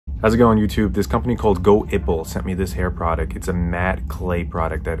How's it going, YouTube? This company called Go Ipple sent me this hair product. It's a matte clay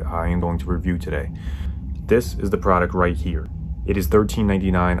product that I am going to review today. This is the product right here. It is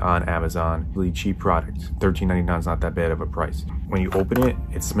 $13.99 on Amazon. Really cheap product. $13.99 is not that bad of a price. When you open it,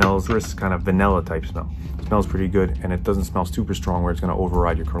 it smells this kind of vanilla type smell. It smells pretty good, and it doesn't smell super strong where it's going to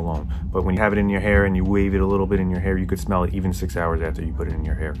override your cologne. But when you have it in your hair and you wave it a little bit in your hair, you could smell it even 6 hours after you put it in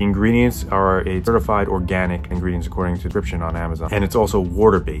your hair. The ingredients are a certified organic ingredients according to description on Amazon. And it's also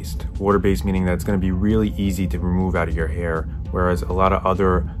water-based. Water-based meaning that it's going to be really easy to remove out of your hair, whereas a lot of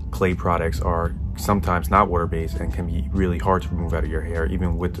other clay products are sometimes not water-based and can be really hard to remove out of your hair,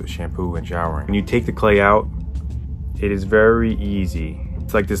 even with the shampoo and showering. When you take the clay out, it is very easy.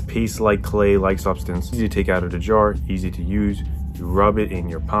 It's like this paste-like clay-like substance. Easy to take out of the jar, easy to use. You rub it in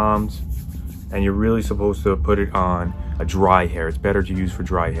your palms, and you're really supposed to put it on a dry hair. It's better to use for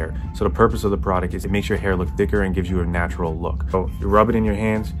dry hair. So the purpose of the product is it makes your hair look thicker and gives you a natural look. So you rub it in your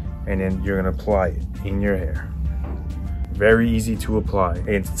hands, and then you're gonna apply it in your hair. Very easy to apply.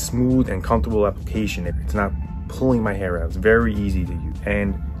 It's smooth and comfortable application. It's not pulling my hair out. It's very easy to use.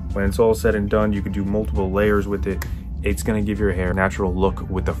 And when it's all said and done, you can do multiple layers with it. It's gonna give your hair a natural look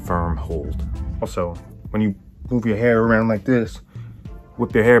with a firm hold. Also, when you move your hair around like this,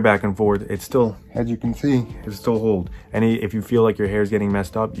 whip your hair back and forth, it's still, as you can see, it's still hold. And if you feel like your hair is getting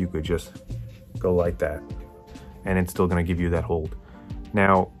messed up, you could just go like that, and it's still gonna give you that hold.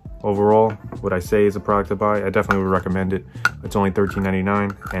 Now, overall, would I say is a product to buy? I definitely would recommend it. It's only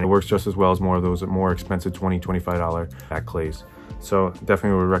 $13.99, and it works just as well as more of those more expensive $20, $25 back clays. So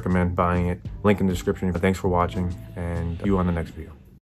definitely would recommend buying it. Link in the description. Thanks for watching, and see you on the next video.